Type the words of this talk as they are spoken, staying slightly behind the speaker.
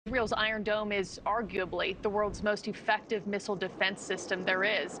Israel's Iron Dome is arguably the world's most effective missile defense system there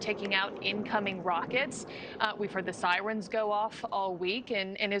is, taking out incoming rockets. We've heard the sirens go off all week,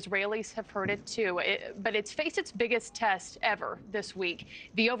 and Israelis have heard it too. But it's faced its biggest test ever this week.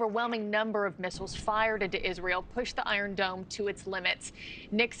 The overwhelming number of missiles fired into Israel pushed the Iron Dome to its limits.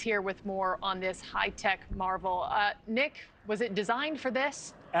 Nick's here with more on this high-tech marvel. Nick, was it designed for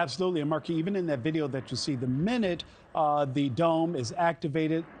this? Absolutely, and Markie, even in that video that you see, the minute the dome is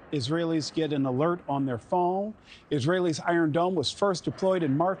activated, Israelis get an alert on their phone. Israel's Iron Dome was first deployed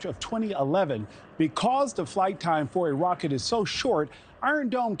in March of 2011. Because the flight time for a rocket is so short, Iron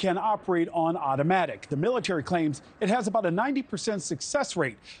Dome can operate on automatic. The military claims it has about a 90% success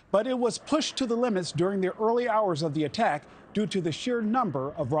rate, but it was pushed to the limits during the early hours of the attack due to the sheer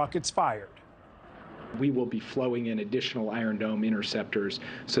number of rockets fired. We will be flowing in additional Iron Dome interceptors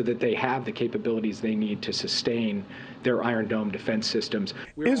so that they have the capabilities they need to sustain their Iron Dome defense systems.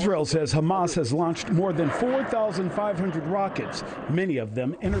 Israel says Hamas has launched more than 4,500 rockets, many of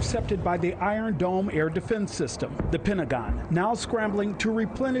them intercepted by the Iron Dome air defense system. The Pentagon now scrambling to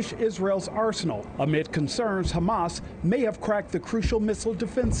replenish Israel's arsenal amid concerns Hamas may have cracked the crucial missile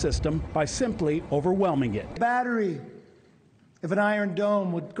defense system by simply overwhelming it. Battery of an Iron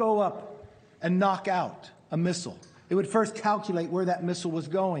Dome would go up and knock out a missile. It would first calculate where that missile was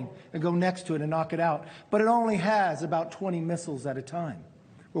going and go next to it and knock it out. But it only has about 20 missiles at a time.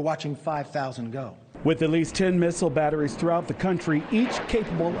 We're watching 5,000 go. With at least 10 missile batteries throughout the country, each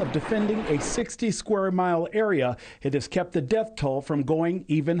capable of defending a 60 square mile area, it has kept the death toll from going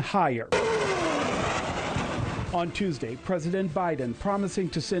even higher. On Tuesday, President Biden promising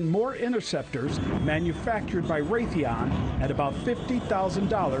to send more interceptors manufactured by Raytheon at about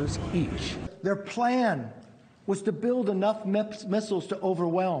 $50,000 each. Their plan was to build enough missiles to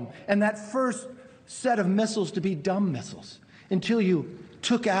overwhelm, and that first set of missiles to be dumb missiles, until you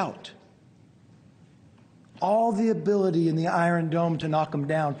took out all the ability in the Iron Dome to knock them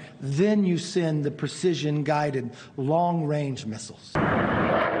down. Then you send the precision-guided, long-range missiles.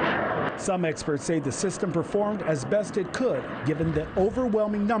 Some experts say the system performed as best it could, given the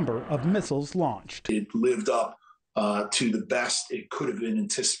overwhelming number of missiles launched. It lived up to the best it could have been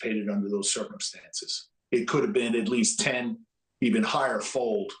anticipated under those circumstances. It could have been at least 10, even higher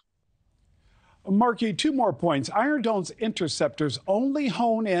fold. Markie, 2 more points. Iron Dome's interceptors only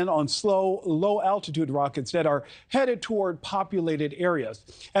hone in on slow, low-altitude rockets that are headed toward populated areas.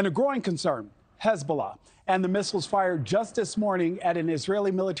 And a growing concern, Hezbollah and the missiles fired just this morning at an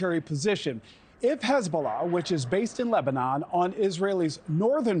Israeli military position. If Hezbollah, which is based in Lebanon on Israel's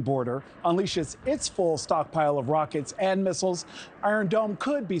northern border, unleashes its full stockpile of rockets and missiles, Iron Dome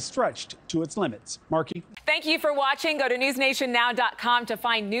could be stretched to its limits. Markie? Thank you for watching. Go to newsnationnow.com to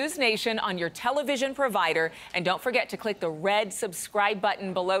find NewsNation on your television provider. And don't forget to click the red subscribe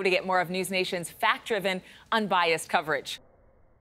button below to get more of NewsNation's fact-driven, unbiased coverage.